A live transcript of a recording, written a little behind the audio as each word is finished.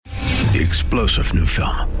The explosive new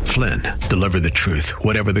film, Flynn, deliver the truth,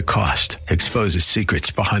 whatever the cost, exposes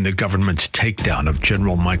secrets behind the government's takedown of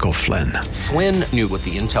General Michael Flynn. Flynn knew what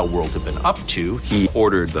the intel world had been up to. He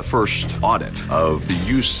ordered the first audit of the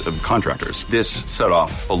use of contractors. This set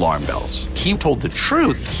off alarm bells. He told the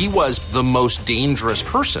truth. He was the most dangerous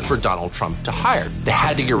person for Donald Trump to hire. They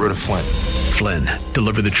had to get rid of Flynn. Flynn,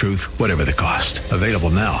 deliver the truth, whatever the cost. Available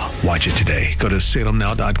now. Watch it today. Go to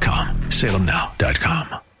salemnow.com.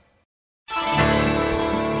 salemnow.com.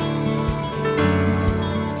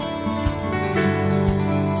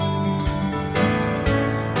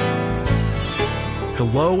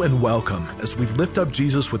 Hello and welcome as we lift up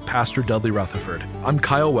Jesus with Pastor Dudley Rutherford. I'm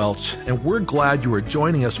Kyle Welch, and we're glad you are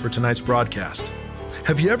joining us for tonight's broadcast.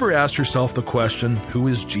 Have you ever asked yourself the question, who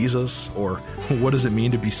is Jesus? Or what does it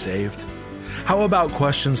mean to be saved? How about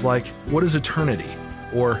questions like, what is eternity?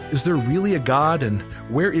 Or is there really a God, and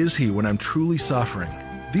where is he when I'm truly suffering?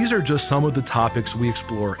 These are just some of the topics we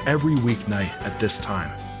explore every weeknight at this time.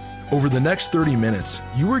 Over the next 30 minutes,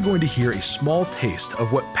 you are going to hear a small taste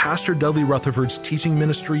of what Pastor Dudley Rutherford's teaching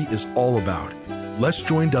ministry is all about. Let's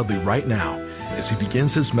join Dudley right now as he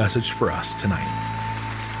begins his message for us tonight.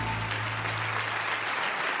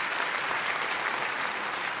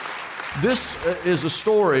 This is a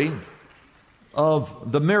story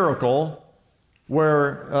of the miracle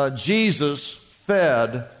where Jesus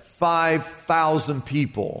fed 5,000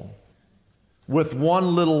 people with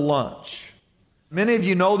one little lunch. Many of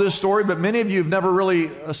you know this story, but many of you have never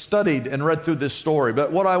really studied and read through this story.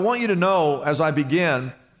 But what I want you to know as I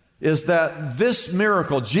begin is that this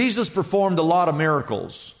miracle, Jesus performed a lot of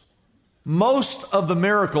miracles. Most of the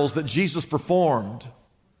miracles that Jesus performed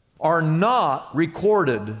are not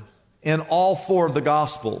recorded in all four of the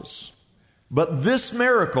Gospels. But this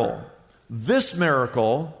miracle,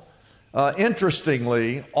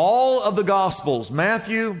 interestingly, all of the Gospels,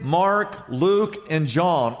 Matthew, Mark, Luke, and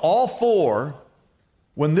John, all four,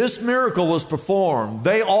 when this miracle was performed,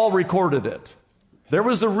 they all recorded it. There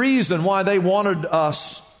was a reason why they wanted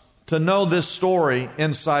us to know this story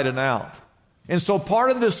inside and out. And so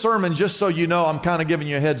part of this sermon, just so you know, I'm kind of giving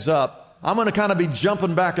you a heads up, I'm going to kind of be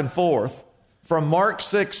jumping back and forth from Mark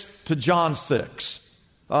 6 to John 6.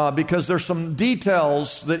 Because there's some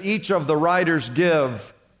details that each of the writers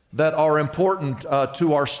give that are important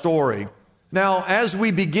to our story. Now, as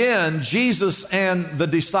we begin, Jesus and the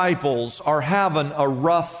disciples are having a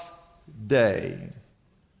rough day.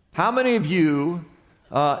 How many of you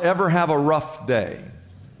ever have a rough day?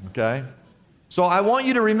 Okay? So I want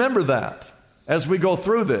you to remember that as we go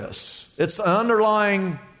through this. It's an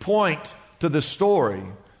underlying point to this story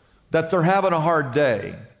that they're having a hard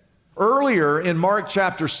day. Earlier in Mark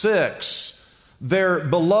chapter 6, their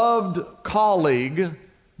beloved colleague,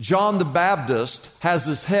 John the Baptist, has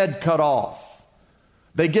his head cut off.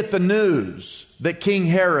 They get the news that King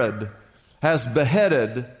Herod has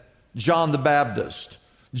beheaded John the Baptist.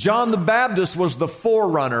 John the Baptist was the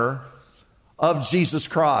forerunner of Jesus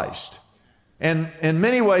Christ. And in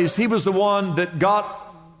many ways, he was the one that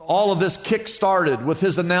got all of this kick-started with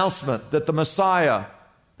his announcement that the Messiah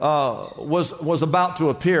was about to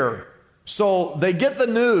appear. So they get the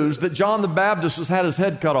news that John the Baptist has had his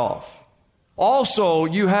head cut off. Also,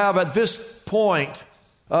 you have at this point,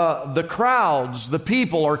 the crowds, the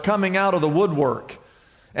people are coming out of the woodwork,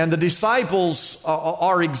 and the disciples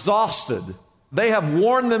are exhausted. They have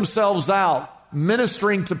worn themselves out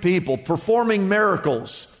ministering to people, performing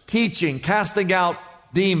miracles, teaching, casting out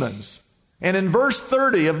demons. And in verse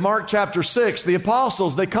 30 of Mark chapter 6, the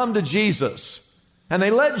apostles, they come to Jesus, and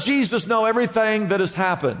they let Jesus know everything that has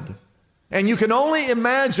happened. And you can only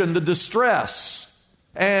imagine the distress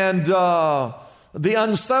and the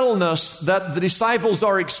unsettledness that the disciples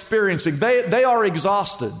are experiencing. They are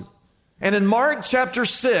exhausted. And in Mark chapter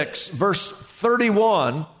 6, verse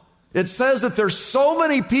 31, it says that there's so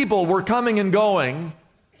many people were coming and going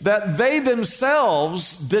that they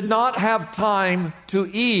themselves did not have time to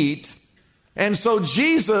eat. And so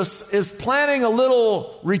Jesus is planning a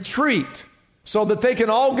little retreat so that they can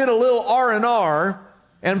all get a little R&R.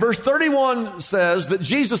 And verse 31 says that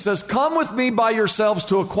Jesus says, "Come with me by yourselves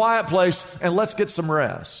to a quiet place and let's get some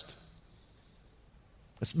rest."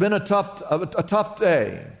 It's been a tough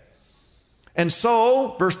day. And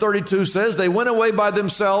so, verse 32 says, they went away by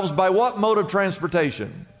themselves by what mode of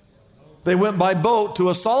transportation? They went by boat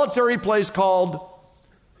to a solitary place called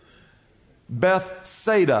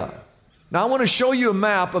Bethsaida. Now I want to show you a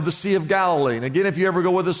map of the Sea of Galilee. And again, if you ever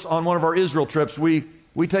go with us on one of our Israel trips, we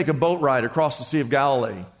take a boat ride across the Sea of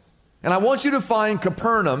Galilee. And I want you to find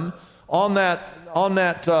Capernaum on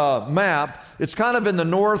that map. It's kind of in the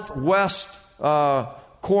northwest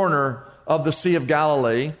corner of the Sea of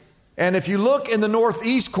Galilee. And if you look in the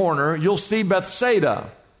northeast corner, you'll see Bethsaida.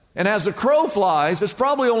 And as the crow flies, it's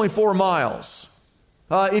probably only 4 miles.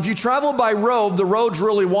 If you travel by road, the road's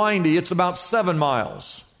really windy. It's about 7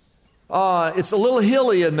 miles. It's a little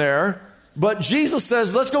hilly in there. But Jesus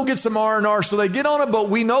says, let's go get some R&R. So they get on a boat.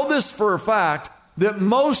 We know this for a fact, that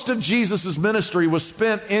most of Jesus' ministry was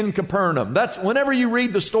spent in Capernaum. That's whenever you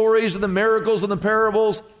read the stories and the miracles and the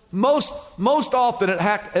parables, most often it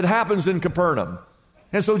happens in Capernaum.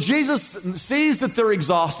 And so Jesus sees that they're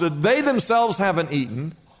exhausted. They themselves haven't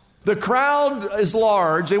eaten. The crowd is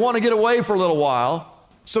large. They want to get away for a little while.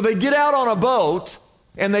 So they get out on a boat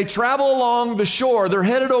and they travel along the shore. They're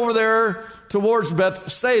headed over there towards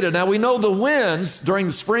Bethsaida. Now we know the winds during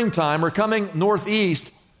the springtime are coming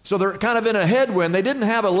northeast. So they're kind of in a headwind. They didn't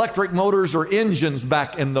have electric motors or engines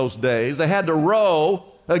back in those days. They had to row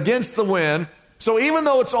against the wind. So even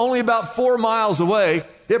though it's only about 4 miles away,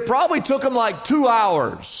 it probably took them like 2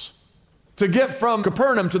 hours to get from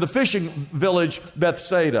Capernaum to the fishing village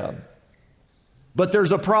Bethsaida. But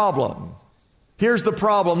there's a problem. Here's the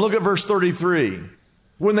problem. Look at verse 33.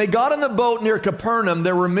 When they got in the boat near Capernaum,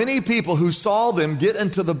 there were many people who saw them get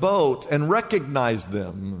into the boat and recognized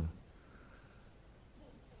them.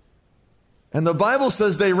 And the Bible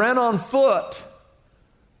says they ran on foot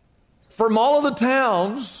from all of the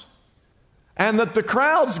towns, and that the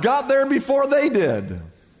crowds got there before they did.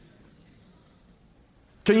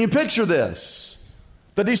 Can you picture this?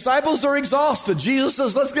 The disciples are exhausted. Jesus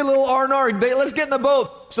says, let's get a little R&R. Let's get in the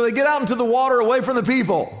boat. So they get out into the water away from the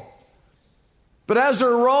people. But as they're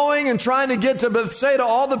rowing and trying to get to Bethsaida,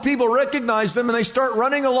 all the people recognize them and they start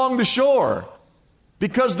running along the shore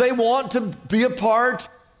because they want to be a part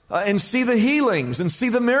and see the healings and see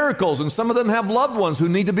the miracles. And some of them have loved ones who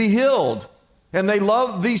need to be healed. And they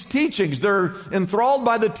love these teachings. They're enthralled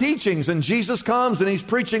by the teachings. And Jesus comes and he's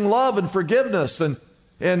preaching love and forgiveness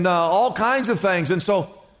and all kinds of things. And so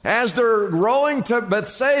as they're rowing to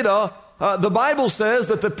Bethsaida, the Bible says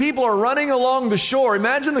that the people are running along the shore.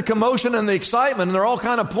 Imagine the commotion and the excitement. And they're all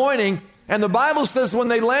kind of pointing. And the Bible says when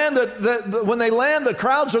they land, the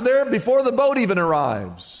crowds are there before the boat even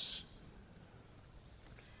arrives.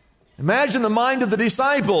 Imagine the mind of the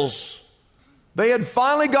disciples. They had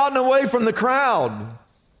finally gotten away from the crowd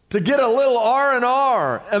to get a little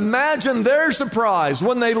R&R. Imagine their surprise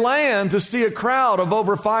when they land to see a crowd of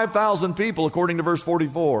over 5,000 people, according to verse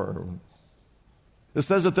 44. It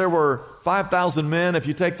says that there were 5,000 men. If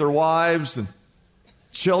you take their wives and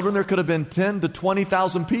children, there could have been 10 to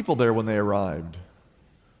 20,000 people there when they arrived.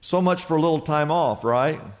 So much for a little time off,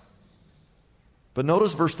 right? But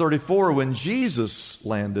notice verse 34, when Jesus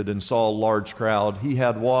landed and saw a large crowd, he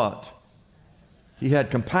had what? He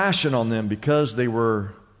had compassion on them because they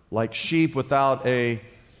were like sheep without a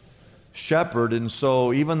shepherd. And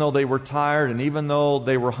so even though they were tired and even though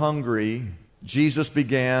they were hungry, Jesus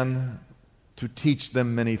began to teach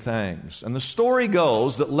them many things. And the story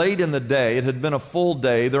goes that late in the day, it had been a full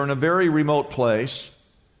day, they're in a very remote place.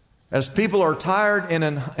 As people are tired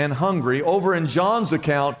and hungry, over in John's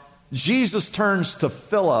account, Jesus turns to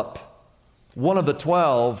Philip, one of the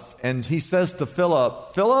 12, and he says to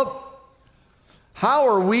Philip, Philip, how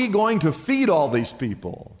are we going to feed all these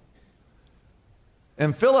people?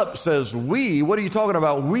 And Philip says, we? What are you talking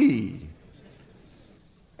about, we?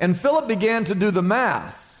 And Philip began to do the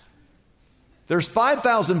math. There's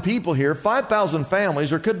 5,000 people here, 5,000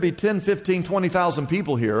 families. There could be 10, 15, 20,000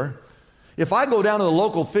 people here. If I go down to the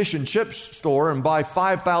local fish and chips store and buy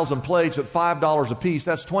 5,000 plates at $5 a piece,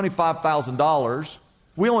 that's $25,000.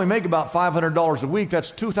 We only make about $500 a week.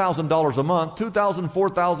 That's $2,000 a month. $2,000,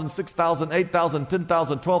 $4,000, $6,000, $8,000,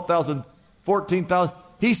 $10,000, $12,000, $14,000.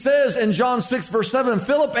 He says in John 6, verse 7,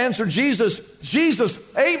 Philip answered Jesus,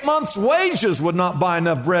 8 months' wages would not buy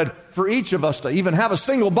enough bread for each of us to even have a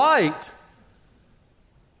single bite.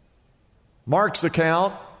 Mark's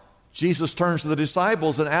account, Jesus turns to the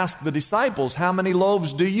disciples and asks the disciples, how many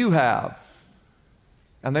loaves do you have?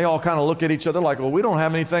 And they all kind of look at each other like, well, we don't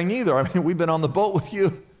have anything either. I mean, we've been on the boat with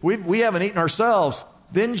you. We haven't eaten ourselves.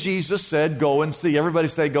 Then Jesus said, go and see. Everybody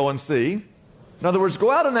say, go and see. In other words,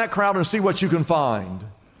 go out in that crowd and see what you can find.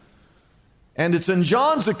 And it's in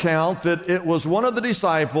John's account that it was one of the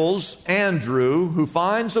disciples, Andrew, who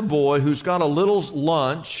finds a boy who's got a little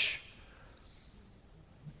lunch.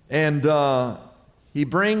 And he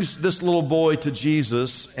brings this little boy to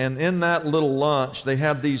Jesus. And in that little lunch, they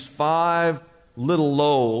have these 5 little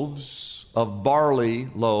loaves of barley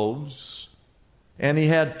loaves. And he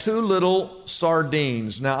had 2 little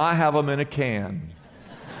sardines. Now, I have them in a can.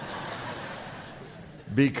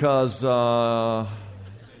 Because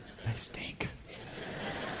they stink.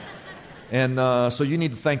 And so you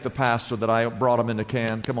need to thank the pastor that I brought him in a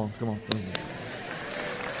can. Come on.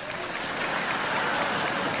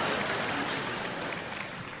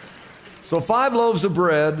 So 5 loaves of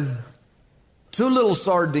bread, 2 little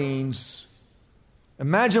sardines.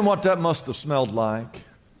 Imagine what that must have smelled like.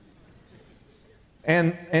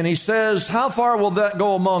 And he says, how far will that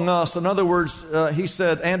go among us? In other words,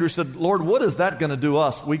 Andrew said, Lord, what is that going to do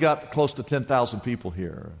us? We got close to 10,000 people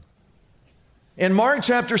here. In Mark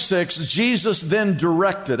chapter 6, Jesus then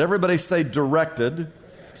directed. Everybody say directed.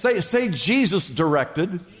 Say Jesus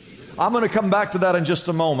directed. I'm going to come back to that in just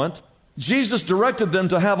a moment. Jesus directed them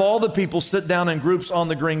to have all the people sit down in groups on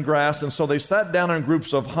the green grass, and so they sat down in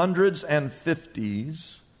groups of hundreds and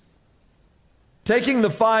 50s. Taking the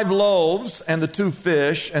 5 loaves and the 2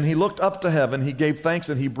 fish, and he looked up to heaven, he gave thanks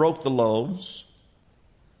and he broke the loaves.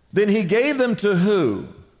 Then he gave them to who?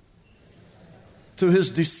 To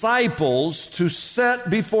his disciples to set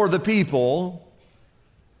before the people.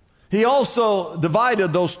 He also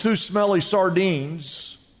divided those 2 smelly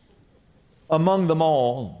sardines among them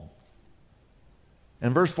all.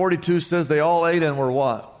 And verse 42 says they all ate and were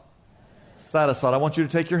what? Satisfied. I want you to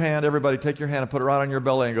take your hand, everybody take your hand and put it right on your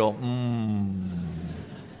belly and go,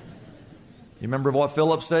 You remember what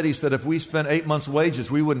Philip said? He said if we spent 8 months'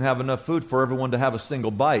 wages, we wouldn't have enough food for everyone to have a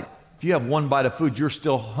single bite. If you have 1 bite of food, you're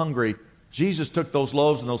still hungry. Jesus took those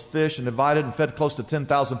loaves and those fish and divided and fed close to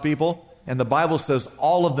 10,000 people. And the Bible says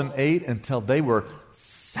all of them ate until they were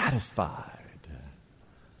satisfied.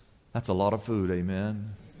 That's a lot of food,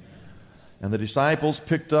 amen. And the disciples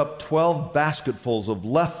picked up 12 basketfuls of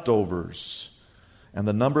leftovers. And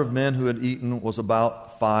the number of men who had eaten was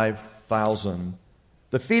about 5,000.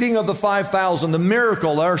 The feeding of the 5,000, the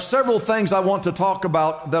miracle. There are several things I want to talk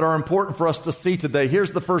about that are important for us to see today.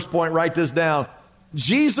 Here's the first point. Write this down.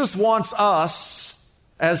 Jesus wants us,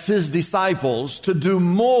 as his disciples, to do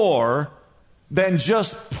more than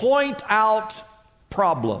just point out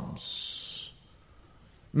problems.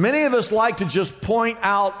 Many of us like to just point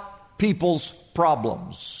out people's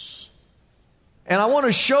problems. And I want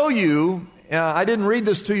to show you, I didn't read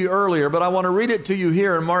this to you earlier, but I want to read it to you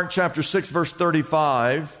here in Mark chapter 6, verse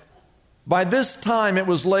 35. By this time it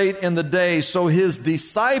was late in the day, so his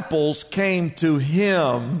disciples came to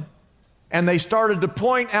him, and they started to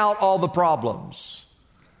point out all the problems.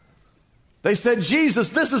 They said, Jesus,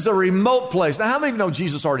 this is a remote place. Now, how many of you know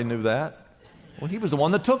Jesus already knew that? Well, he was the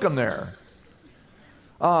one that took them there.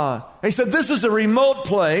 He said, this is a remote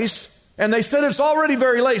place. And they said, it's already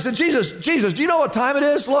very late. He said, Jesus, do you know what time it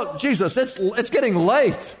is? Look, Jesus, it's getting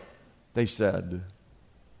late, they said.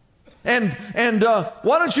 And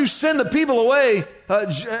why don't you send the people away?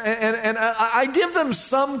 And I give them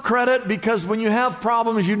some credit because when you have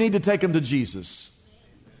problems, you need to take them to Jesus.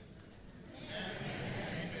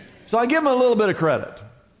 So I give them a little bit of credit.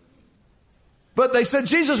 But they said,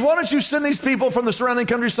 Jesus, why don't you send these people from the surrounding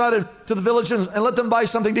countryside to the village and let them buy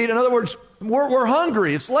something to eat? In other words, we're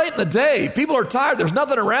hungry. It's late in the day. People are tired. There's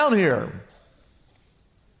nothing around here.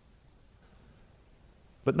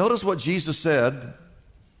 But notice what Jesus said.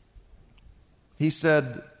 He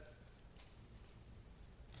said,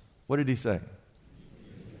 what did he say?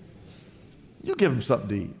 You give them something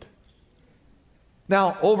to eat.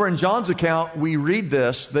 Now, over in John's account, we read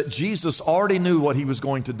this, that Jesus already knew what he was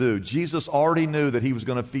going to do. Jesus already knew that he was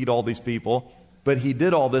going to feed all these people, but he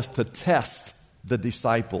did all this to test the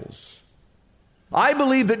disciples. I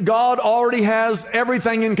believe that God already has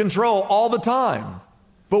everything in control all the time.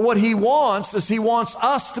 But what he wants is he wants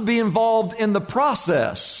us to be involved in the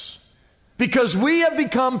process, because we have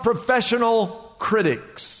become professional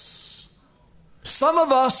critics. Some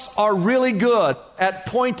of us are really good at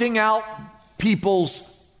pointing out people's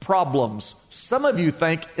problems. Some of you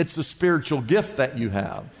think it's a spiritual gift that you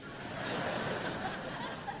have.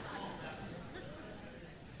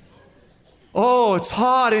 Oh, it's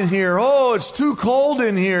hot in here. Oh, it's too cold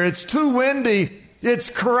in here. It's too windy.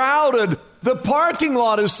 It's crowded. The parking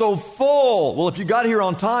lot is so full. Well, if you got here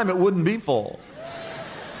on time, it wouldn't be full.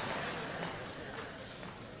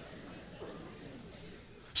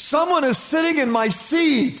 Someone is sitting in my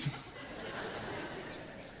seat.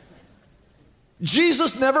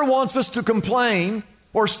 Jesus never wants us to complain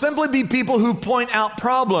or simply be people who point out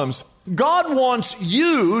problems. God wants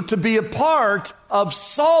you to be a part of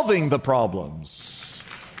solving the problems.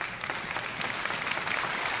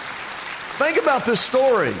 Think about this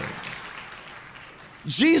story.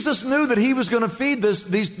 Jesus knew that he was going to feed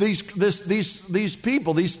these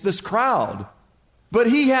people, this crowd. But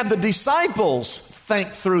he had the disciples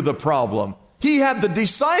think through the problem. He had the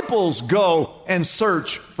disciples go and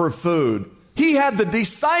search for food. He had the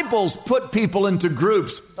disciples put people into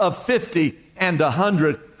groups of 50 and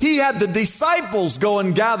 100. He had the disciples go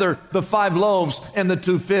and gather the 5 loaves and the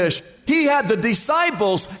 2 fish. He had the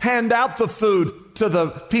disciples hand out the food to the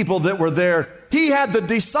people that were there. He had the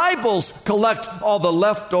disciples collect all the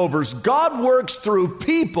leftovers. God works through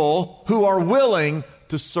people who are willing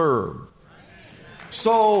to serve.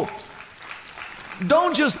 So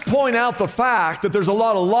don't just point out the fact that there's a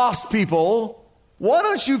lot of lost people. Why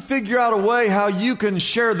don't you figure out a way how you can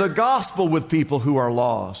share the gospel with people who are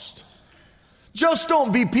lost? Just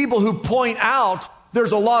don't be people who point out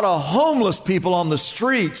there's a lot of homeless people on the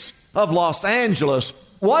streets of Los Angeles.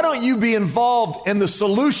 Why don't you be involved in the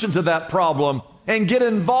solution to that problem and get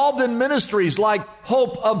involved in ministries like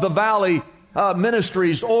Hope of the Valley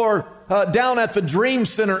Ministries or down at the Dream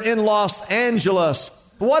Center in Los Angeles?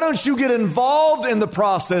 Why don't you get involved in the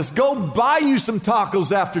process? Go buy you some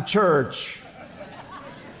tacos after church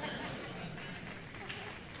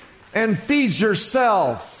and feed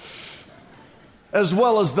yourself as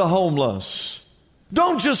well as the homeless.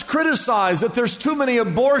 Don't just criticize that there's too many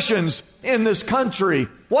abortions in this country.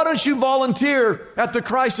 Why don't you volunteer at the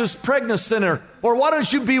Crisis Pregnancy Center? Or why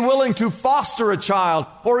don't you be willing to foster a child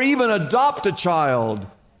or even adopt a child?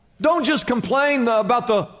 Don't just complain about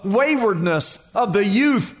the waywardness of the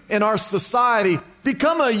youth in our society.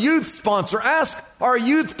 Become a youth sponsor. Ask our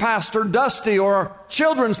youth pastor, Dusty, or our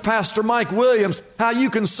children's pastor, Mike Williams, how you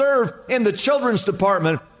can serve in the children's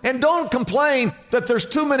department. And don't complain that there's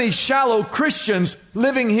too many shallow Christians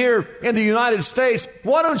living here in the United States.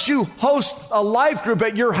 Why don't you host a life group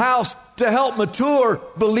at your house to help mature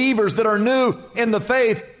believers that are new in the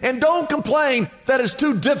faith? And don't complain that it's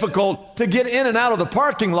too difficult to get in and out of the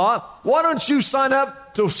parking lot. Why don't you sign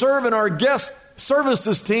up to serve in our guest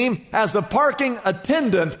services team as a parking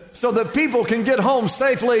attendant so that people can get home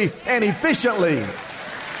safely and efficiently?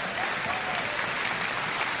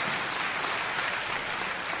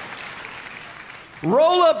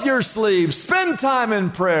 Roll up your sleeves, spend time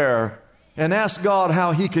in prayer, and ask God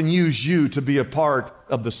how He can use you to be a part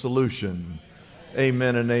of the solution.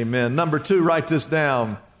 Amen and amen. Number 2, write this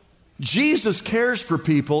down. Jesus cares for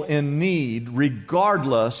people in need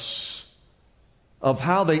regardless of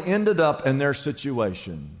how they ended up in their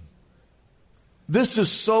situation. This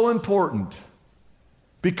is so important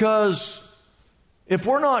because if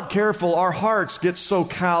we're not careful, our hearts get so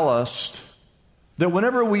calloused that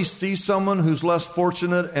whenever we see someone who's less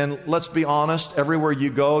fortunate, and let's be honest, everywhere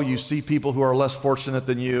you go, you see people who are less fortunate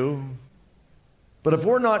than you. But if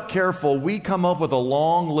we're not careful, we come up with a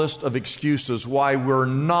long list of excuses why we're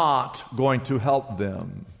not going to help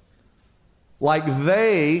them. Like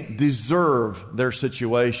they deserve their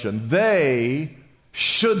situation. They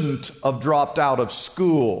shouldn't have dropped out of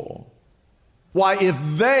school. Why, if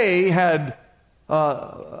they had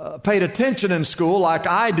paid attention in school like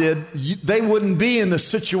I did, they wouldn't be in the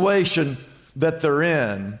situation that they're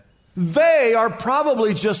in. They are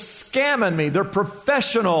probably just scamming me. They're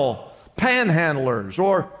professional panhandlers.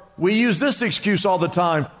 Or we use this excuse all the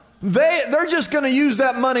time. They're just going to use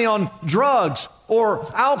that money on drugs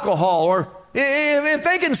or alcohol. Or if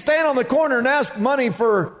they can stand on the corner and ask money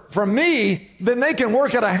from me, then they can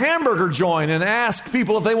work at a hamburger joint and ask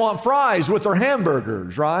people if they want fries with their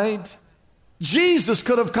hamburgers, right? Jesus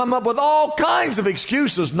could have come up with all kinds of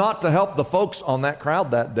excuses not to help the folks on that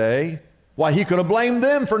crowd that day. Why, He could have blamed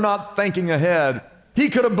them for not thinking ahead. He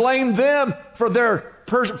could have blamed them for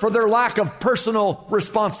their lack of personal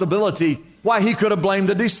responsibility. Why, He could have blamed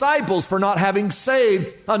the disciples for not having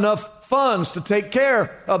saved enough funds to take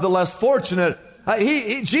care of the less fortunate.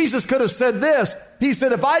 Jesus could have said this. He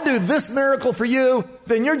said, if I do this miracle for you,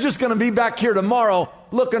 then you're just going to be back here tomorrow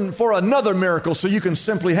looking for another miracle so you can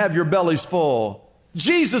simply have your bellies full.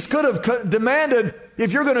 Jesus could have demanded,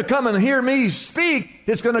 if you're going to come and hear me speak,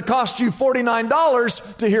 it's going to cost you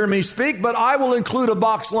 $49 to hear me speak, but I will include a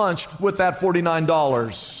box lunch with that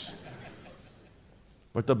 $49.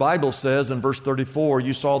 But the Bible says in verse 34,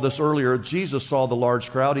 you saw this earlier, Jesus saw the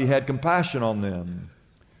large crowd. He had compassion on them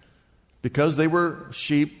because they were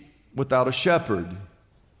sheep without a shepherd.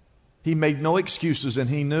 He made no excuses, and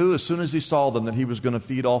He knew as soon as He saw them that He was going to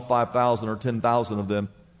feed all 5,000 or 10,000 of them.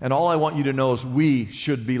 And all I want you to know is we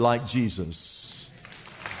should be like Jesus.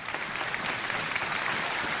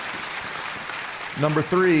 Number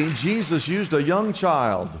 3, Jesus used a young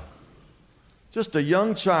child, just a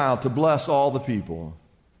young child, to bless all the people.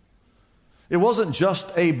 It wasn't just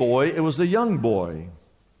a boy, it was a young boy.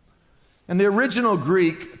 In the original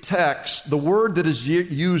Greek text, the word that is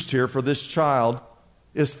used here for this child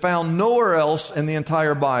is found nowhere else in the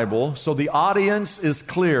entire Bible, so the audience is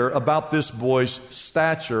clear about this boy's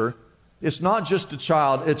stature. It's not just a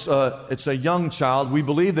child, it's a young child. We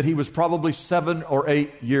believe that he was probably 7 or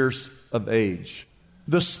 8 years of age.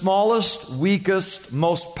 The smallest, weakest,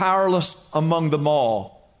 most powerless among them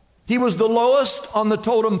all. He was the lowest on the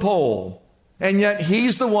totem pole, and yet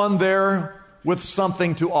he's the one there with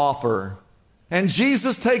something to offer. And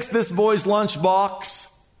Jesus takes this boy's lunchbox,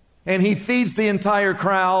 and he feeds the entire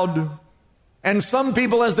crowd. And some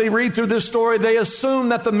people, as they read through this story, they assume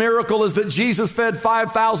that the miracle is that Jesus fed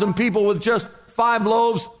 5,000 people with just 5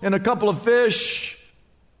 loaves and a couple of fish.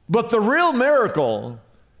 But the real miracle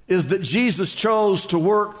is that Jesus chose to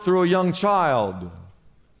work through a young child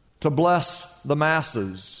to bless the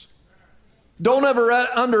masses. Don't ever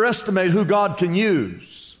underestimate who God can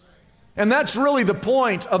use. And that's really the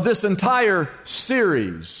point of this entire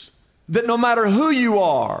series, that no matter who you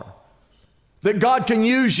are, that God can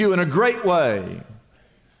use you in a great way.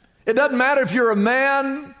 It doesn't matter if you're a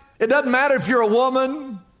man. It doesn't matter if you're a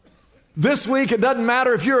woman. This week, it doesn't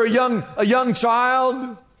matter if you're a young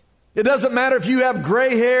child. It doesn't matter if you have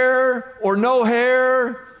gray hair or no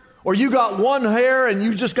hair, or you got one hair and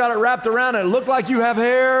you just got it wrapped around and it looked like you have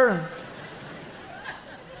hair.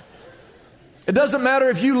 It doesn't matter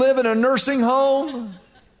if you live in a nursing home,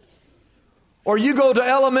 or you go to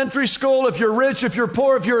elementary school, if you're rich, if you're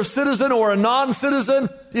poor, if you're a citizen or a non-citizen,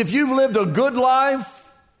 if you've lived a good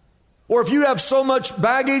life, or if you have so much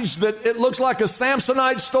baggage that it looks like a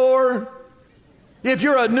Samsonite store, if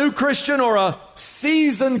you're a new Christian or a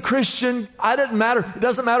seasoned Christian, it doesn't matter. It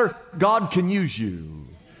doesn't matter. God can use you.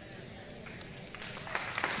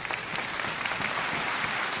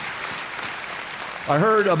 I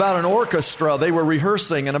heard about an orchestra. They were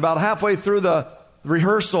rehearsing, and about halfway through the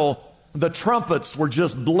rehearsal, the trumpets were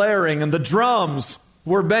just blaring, and the drums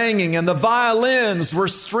were banging, and the violins were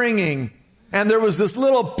stringing. And there was this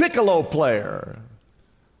little piccolo player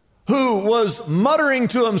who was muttering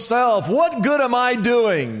to himself, "What good am I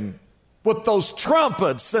doing with those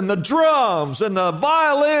trumpets and the drums and the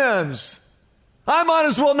violins? I might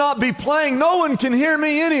as well not be playing. No one can hear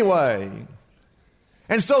me anyway."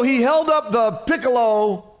 And so he held up the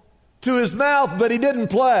piccolo to his mouth, but he didn't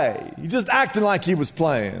play. He just acted like he was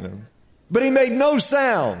playing. But he made no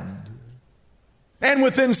sound. And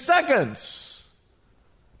within seconds,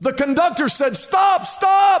 the conductor said, "Stop,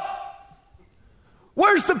 stop!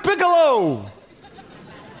 Where's the piccolo?"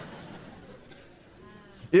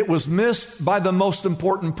 It was missed by the most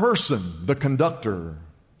important person, the conductor.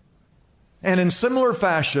 And in similar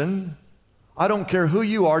fashion, I don't care who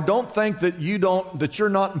you are, don't think that you're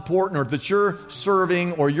not important, or that you're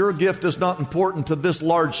serving or your gift is not important to this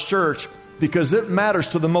large church, because it matters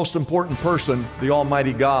to the most important person, the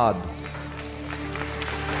Almighty God.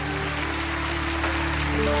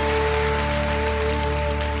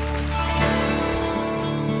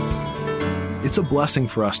 It's a blessing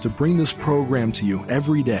for us to bring this program to you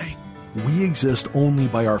every day. We exist only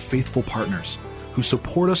by our faithful partners who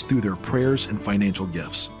support us through their prayers and financial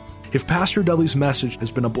gifts. If Pastor Dudley's message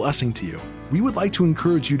has been a blessing to you, we would like to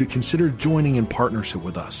encourage you to consider joining in partnership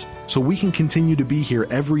with us so we can continue to be here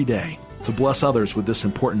every day to bless others with this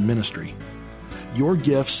important ministry. Your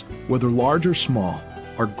gifts, whether large or small,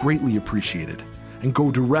 are greatly appreciated and go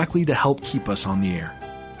directly to help keep us on the air.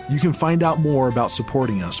 You can find out more about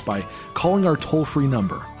supporting us by calling our toll-free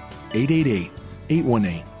number,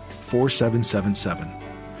 888-818-4777.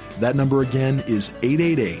 That number again is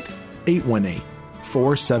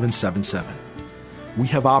 888-818-4777. We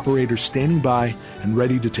have operators standing by and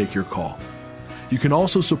ready to take your call. You can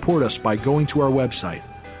also support us by going to our website,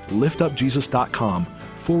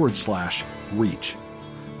 liftupjesus.com/reach.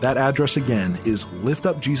 That address again is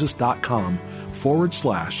liftupjesus.com/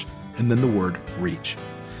 and then the word reach.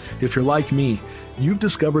 If you're like me, you've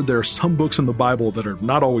discovered there are some books in the Bible that are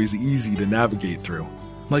not always easy to navigate through.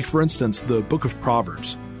 Like, for instance, the book of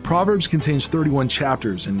Proverbs. Proverbs contains 31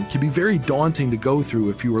 chapters and can be very daunting to go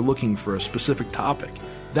through if you are looking for a specific topic.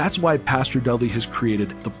 That's why Pastor Dudley has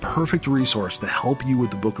created the perfect resource to help you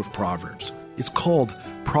with the book of Proverbs. It's called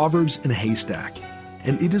Proverbs in a Haystack,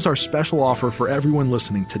 and it is our special offer for everyone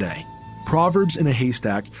listening today. Proverbs in a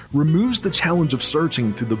Haystack removes the challenge of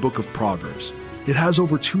searching through the book of Proverbs. It has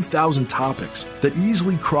over 2,000 topics that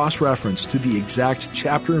easily cross-reference to the exact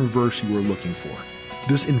chapter and verse you are looking for.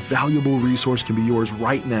 This invaluable resource can be yours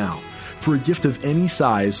right now for a gift of any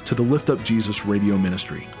size to the Lift Up Jesus radio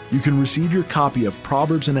ministry. You can receive your copy of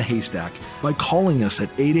Proverbs in a Haystack by calling us at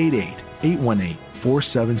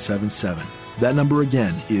 888-818-4777. That number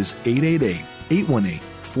again is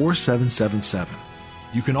 888-818-4777.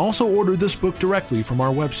 You can also order this book directly from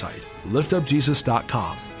our website,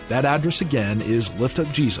 liftupjesus.com. That address again is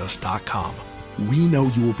liftupjesus.com. We know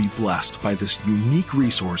you will be blessed by this unique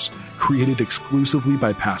resource created exclusively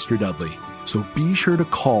by Pastor Dudley. So be sure to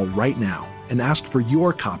call right now and ask for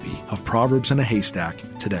your copy of Proverbs in a Haystack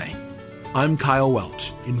today. I'm Kyle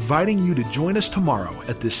Welch, inviting you to join us tomorrow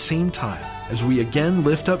at this same time as we again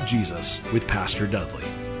lift up Jesus with Pastor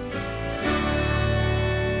Dudley.